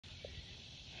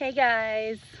Hey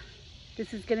guys,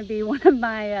 this is going to be one of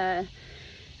my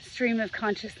stream of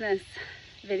consciousness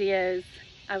videos.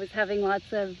 I was having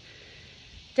lots of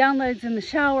downloads in the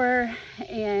shower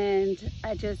and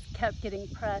I just kept getting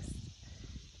pressed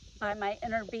by my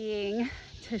inner being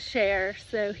to share.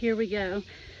 So here we go.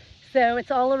 So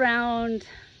it's all around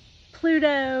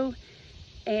Pluto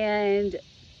and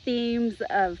themes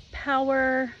of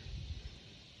power,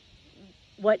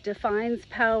 what defines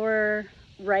power,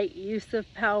 right use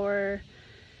of power.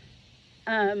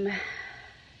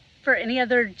 For any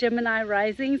other Gemini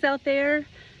risings out there,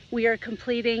 we are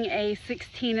completing a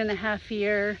 16.5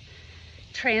 year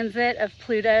transit of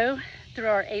Pluto through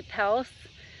our 8th house.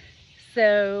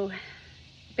 So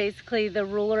basically the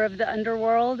ruler of the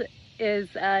underworld is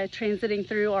transiting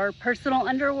through our personal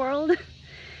underworld.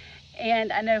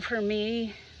 And I know for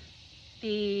me,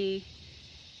 the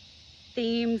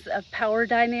themes of power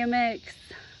dynamics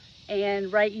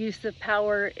and right use of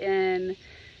power in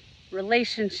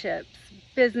relationships,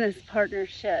 business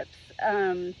partnerships,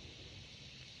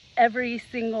 every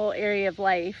single area of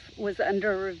life was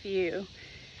under review.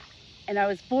 And I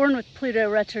was born with Pluto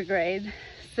retrograde,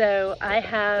 so I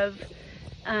have,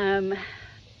 some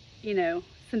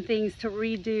things to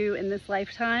redo in this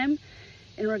lifetime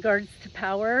in regards to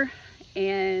power,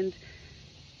 and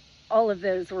all of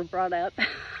those were brought up.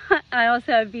 I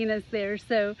also have Venus there,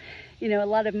 so a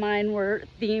lot of mine were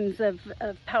themes of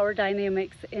power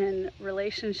dynamics in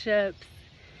relationships.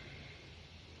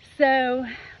 So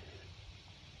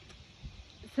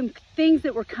some things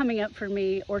that were coming up for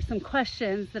me, or some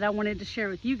questions that I wanted to share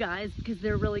with you guys, because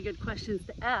they're really good questions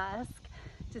to ask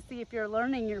to see if you're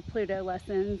learning your Pluto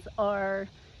lessons, are: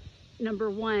 number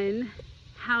one,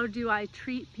 how do I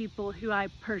treat people who I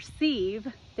perceive,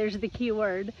 there's the key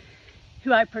word,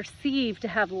 who I perceive to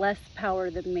have less power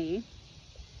than me?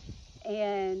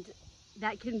 And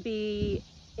that can be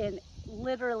in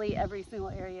literally every single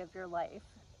area of your life.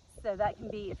 So that can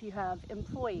be if you have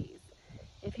employees,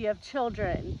 if you have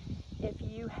children, if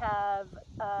you have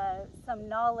some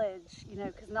knowledge,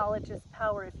 because knowledge is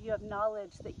power. If you have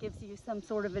knowledge that gives you some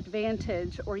sort of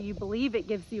advantage, or you believe it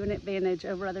gives you an advantage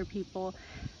over other people,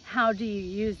 how do you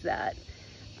use that?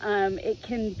 It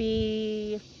can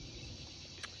be,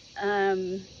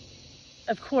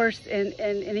 of course, in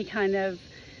any kind of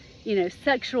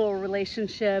sexual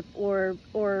relationship, or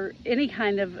any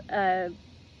kind of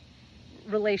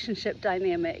relationship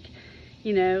dynamic.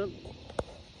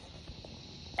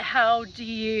 How do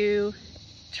you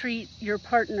treat your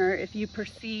partner if you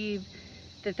perceive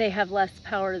that they have less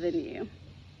power than you?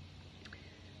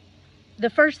 The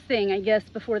first thing, I guess,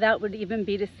 before that would even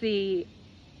be to see,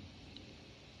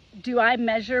 do I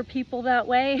measure people that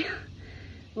way?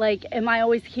 Like, am I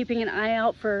always keeping an eye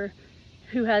out for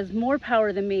who has more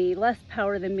power than me, less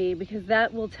power than me? Because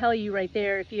that will tell you right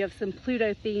there if you have some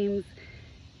Pluto themes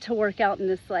to work out in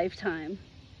this lifetime.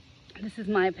 This is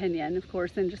my opinion, of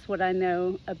course, and just what I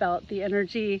know about the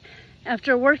energy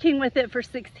after working with it for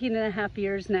 16.5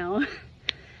 years now.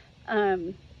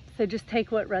 So just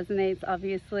take what resonates,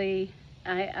 obviously.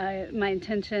 My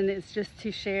intention is just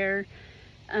to share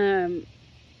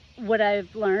what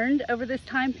I've learned over this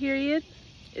time period.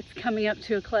 It's coming up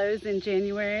to a close in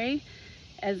January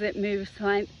as it moves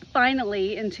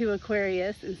finally into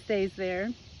Aquarius and stays there.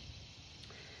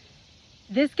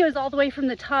 This goes all the way from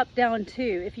the top down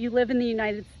too. If you live in the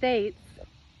United States,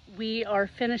 we are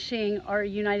finishing our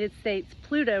United States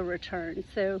Pluto return.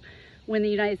 So when the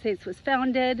United States was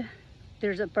founded,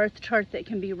 there's a birth chart that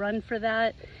can be run for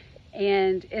that.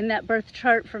 And in that birth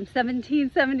chart from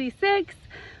 1776,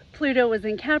 Pluto was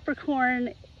in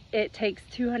Capricorn. It takes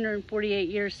 248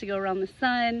 years to go around the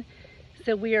sun.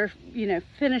 So we are,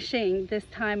 finishing this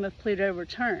time of Pluto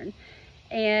return.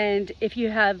 And if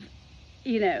you have,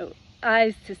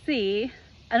 eyes to see,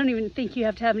 I don't even think you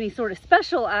have to have any sort of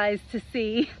special eyes to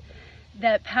see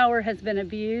that power has been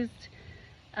abused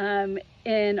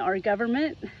in our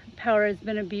government. Power has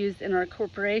been abused in our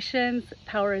corporations.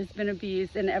 Power has been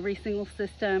abused in every single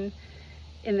system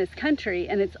in this country,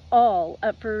 and it's all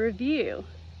up for review.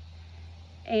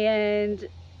 And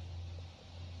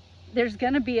there's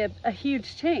going to be a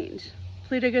huge change.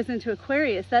 Pluto goes into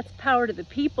Aquarius. That's power to the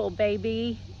people,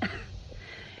 baby.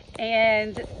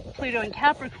 And Pluto in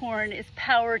Capricorn is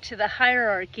power to the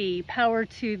hierarchy, power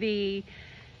to the,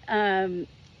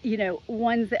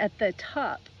 ones at the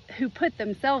top who put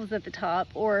themselves at the top,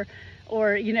 or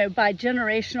by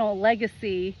generational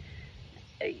legacy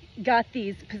got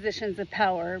these positions of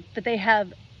power, but they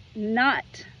have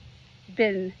not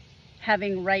been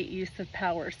having right use of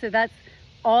power. So that's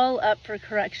all up for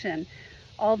correction,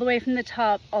 all the way from the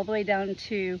top, all the way down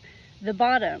to the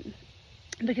bottom.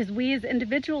 because we as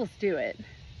individuals do it,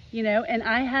 you know. And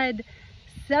I had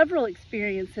several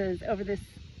experiences over this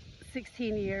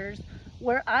 16 years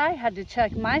where I had to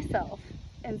check myself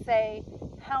and say,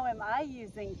 how am I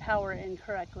using power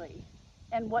incorrectly?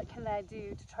 And what can I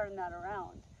do to turn that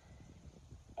around?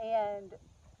 And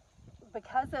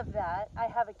because of that, I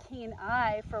have a keen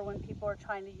eye for when people are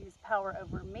trying to use power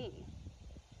over me.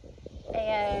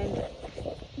 And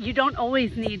you don't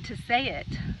always need to say it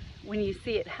when you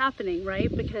see it happening,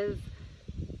 right? Because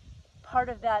part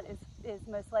of that is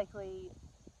most likely,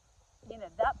 you know,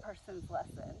 that person's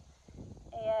lesson.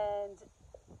 And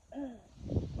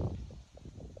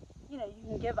you know, you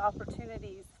can give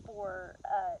opportunities for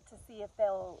to see if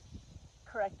they'll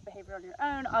correct behavior on your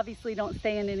own. Obviously, don't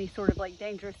stay in any sort of like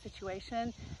dangerous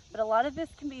situation, but a lot of this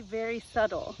can be very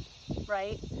subtle,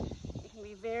 right? It can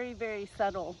be very, very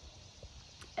subtle.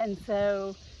 And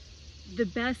so the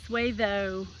best way,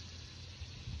 though,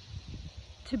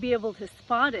 to be able to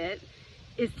spot it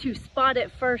is to spot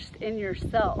it first in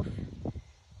yourself,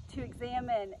 to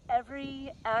examine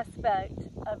every aspect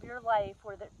of your life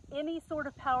where any sort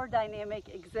of power dynamic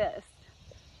exists.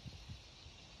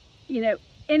 You know,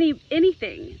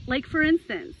 anything. Like, for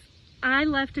instance, I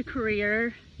left a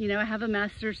career, you know, I have a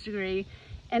master's degree,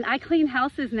 and I clean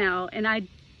houses now, and I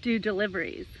do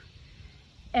deliveries.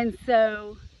 And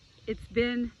so it's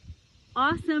been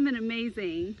awesome and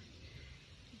amazing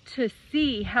to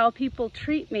see how people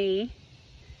treat me,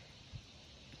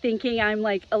 thinking I'm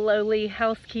like a lowly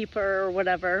housekeeper or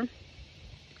whatever.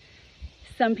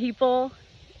 Some people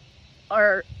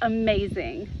are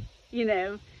amazing, you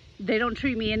know. They don't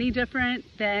treat me any different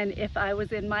than if I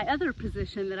was in my other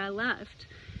position that I left.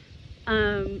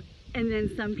 And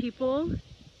then some people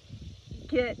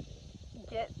get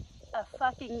a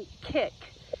fucking kick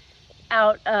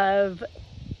out of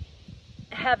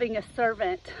having a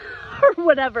servant or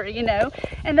whatever, you know.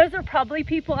 And those are probably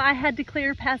people I had to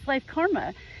clear past life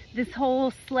karma. This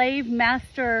whole slave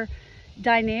master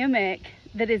dynamic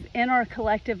that is in our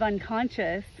collective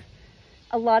unconscious,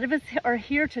 a lot of us are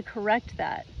here to correct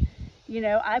that. You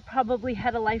know, I probably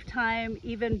had a lifetime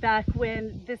even back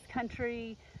when this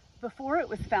country, before it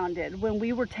was founded, when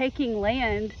we were taking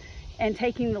land and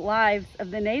taking the lives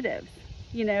of the natives.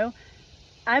 You know,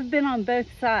 I've been on both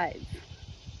sides.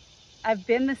 I've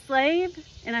been the slave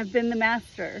and I've been the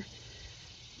master.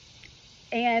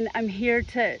 And I'm here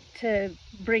to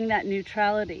bring that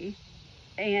neutrality.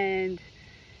 And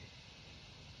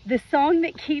the song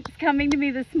that keeps coming to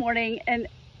me this morning, and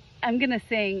I'm going to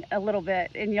sing a little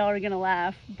bit and y'all are going to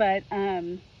laugh, but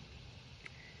a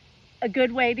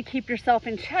good way to keep yourself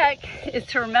in check is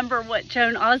to remember what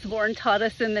Joan Osborne taught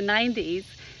us in the 90s.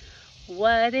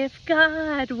 What if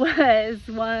God was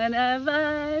one of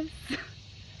us?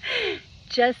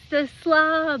 Just a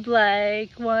slob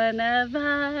like one of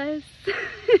us.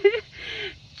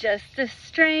 Just a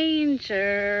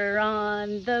stranger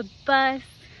on the bus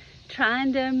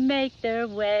trying to make their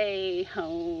way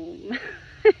home.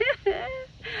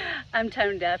 I'm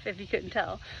tone deaf if you couldn't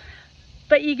tell.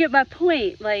 But you get my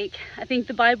point. Like, I think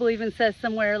the Bible even says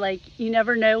somewhere, like, you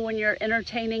never know when you're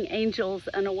entertaining angels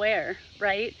unaware,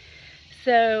 right?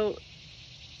 So,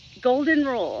 golden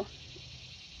rule.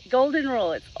 Golden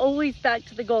rule. It's always back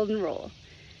to the golden rule.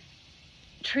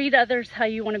 Treat others how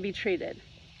you want to be treated.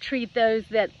 Treat those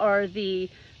that are the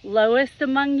lowest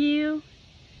among you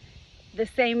the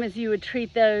same as you would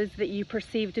treat those that you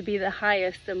perceive to be the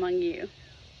highest among you.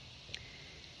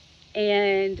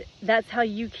 And that's how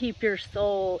you keep your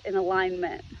soul in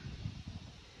alignment,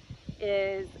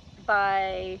 is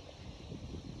by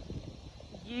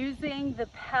using the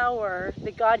power,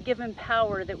 the God-given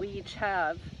power that we each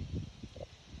have,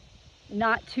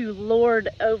 not to lord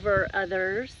over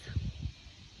others,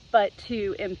 but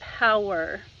to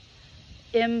empower,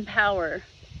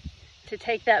 to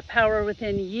take that power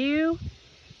within you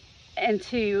and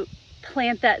to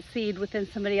plant that seed within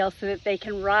somebody else so that they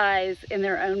can rise in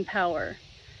their own power.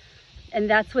 And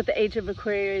that's what the Age of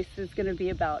Aquarius is going to be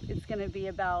about. It's going to be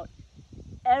about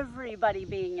everybody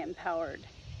being empowered,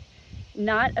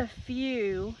 not a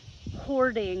few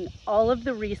hoarding all of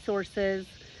the resources,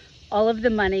 all of the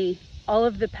money, all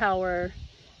of the power,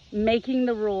 making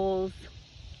the rules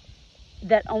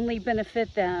that only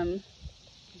benefit them,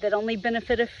 that only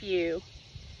benefit a few,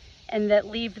 and that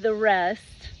leave the rest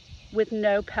with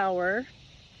no power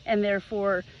and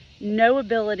therefore no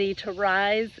ability to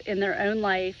rise in their own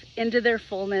life into their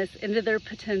fullness, into their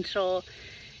potential,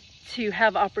 to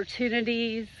have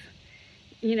opportunities.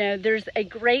 You know, there's a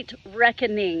great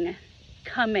reckoning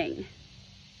coming.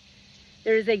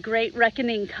 There's a great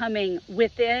reckoning coming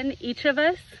within each of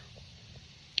us,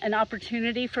 an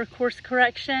opportunity for course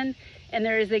correction, And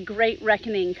there is a great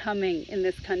reckoning coming in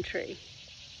this country.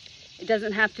 It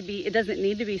doesn't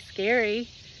need to be scary.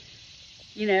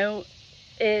 You know,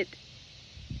 it's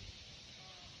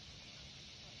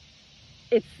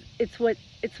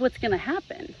what's going to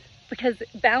happen, because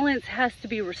balance has to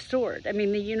be restored. I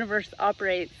mean, the universe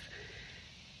operates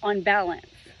on balance,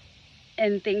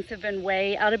 and things have been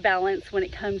way out of balance when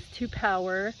it comes to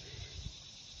power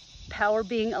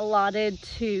being allotted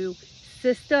to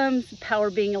systems, power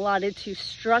being allotted to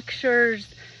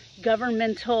structures,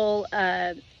 governmental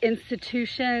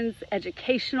institutions,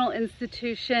 educational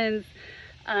institutions,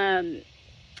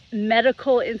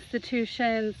 medical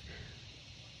institutions.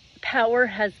 Power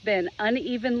has been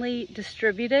unevenly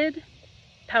distributed,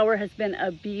 power has been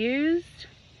abused,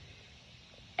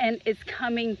 and it's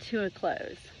coming to a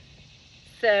close.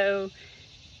 So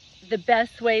the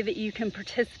best way that you can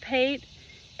participate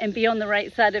and be on the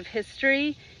right side of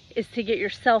history is to get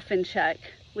yourself in check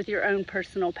with your own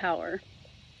personal power,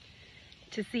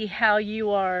 to see how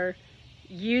you are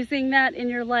using that in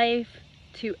your life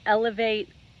to elevate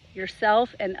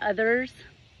yourself and others,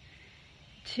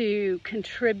 to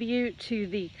contribute to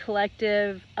the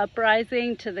collective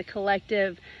uprising, to the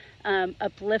collective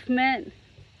upliftment,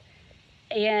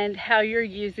 and how you're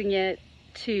using it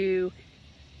to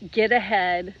get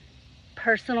ahead,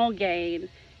 personal gain,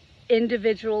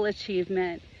 individual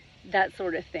achievement, that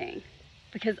sort of thing,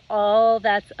 because all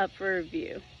that's up for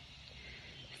review.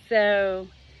 So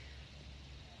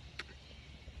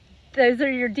those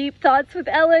are your deep thoughts with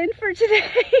Ellen for today.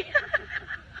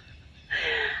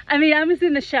 I mean, I was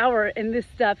in the shower and this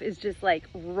stuff is just like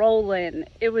rolling.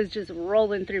 It was just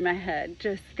rolling through my head,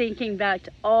 just thinking back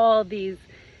to all these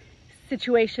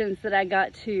situations that I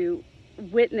got to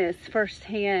witness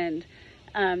firsthand,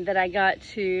 that I got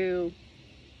to,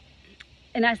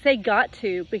 and I say got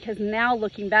to because now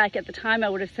looking back, at the time I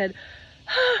would have said,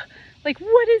 like,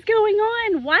 what is going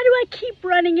on? Why do I keep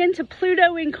running into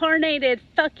Pluto incarnated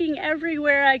fucking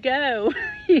everywhere I go?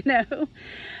 You know?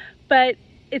 But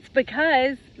it's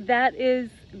because that's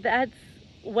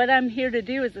what I'm here to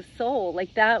do as a soul.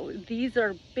 Like that, these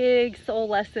are big soul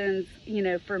lessons, you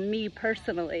know, for me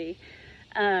personally.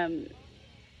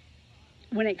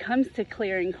 When it comes to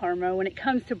clearing karma, when it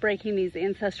comes to breaking these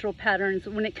ancestral patterns,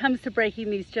 when it comes to breaking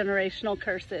these generational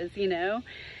curses, you know?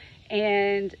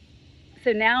 And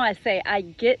so now I say I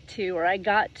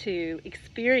got to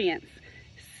experience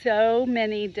so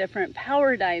many different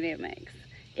power dynamics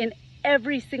in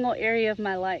every single area of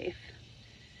my life.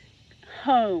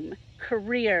 Home,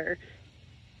 career,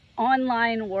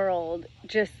 online world,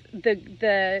 just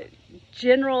the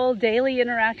general daily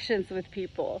interactions with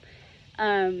people.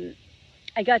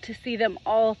 I got to see them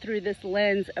all through this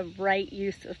lens of right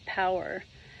use of power.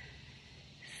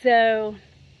 So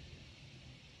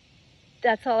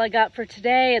that's all I got for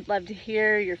today. I'd love to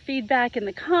hear your feedback in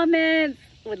the comments.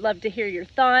 Would love to hear your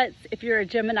thoughts. If you're a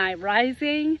Gemini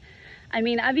rising, I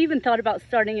mean, I've even thought about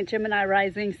starting a Gemini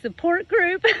rising support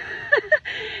group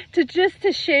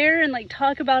to share and like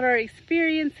talk about our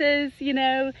experiences, you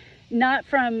know, not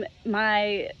from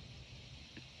my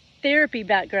therapy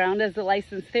background as a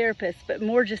licensed therapist, but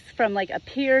more just from like a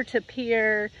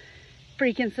peer-to-peer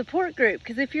freaking support group.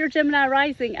 Because if you're Gemini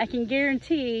rising, I can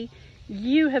guarantee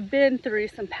you have been through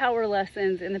some power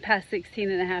lessons in the past 16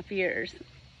 and a half years.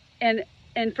 And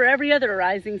for every other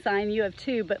rising sign, you have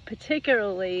too, but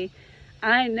particularly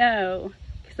I know,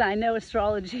 because I know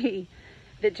astrology,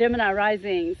 that Gemini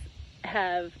risings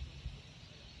have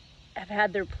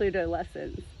had their Pluto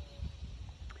lessons.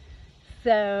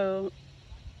 So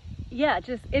yeah,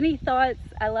 just any thoughts.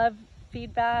 I love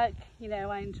feedback. You know,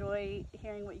 I enjoy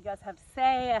hearing what you guys have to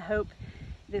say. I hope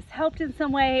this helped in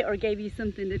some way or gave you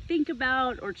something to think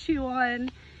about or chew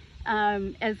on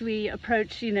as we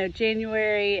approach, you know,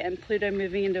 January and Pluto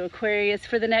moving into Aquarius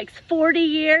for the next 40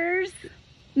 years.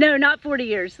 No, not 40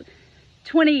 years,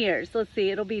 20 years. Let's see,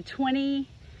 it'll be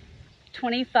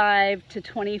 2025 to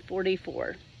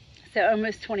 2044. So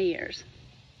almost 20 years.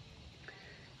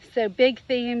 So big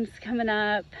themes coming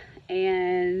up,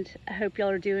 and I hope y'all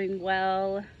are doing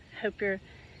well. Hope you're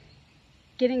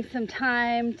getting some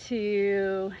time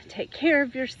to take care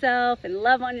of yourself and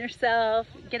love on yourself.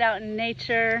 Get out in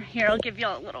nature. Here, I'll give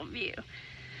y'all a little view.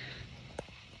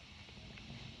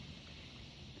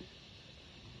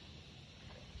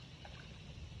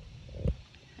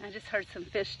 I just heard some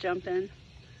fish jumping.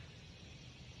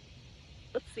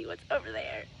 Let's see what's over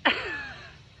there.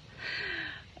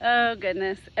 Oh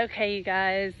goodness. Okay, you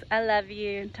guys. I love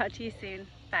you. Talk to you soon.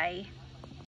 Bye.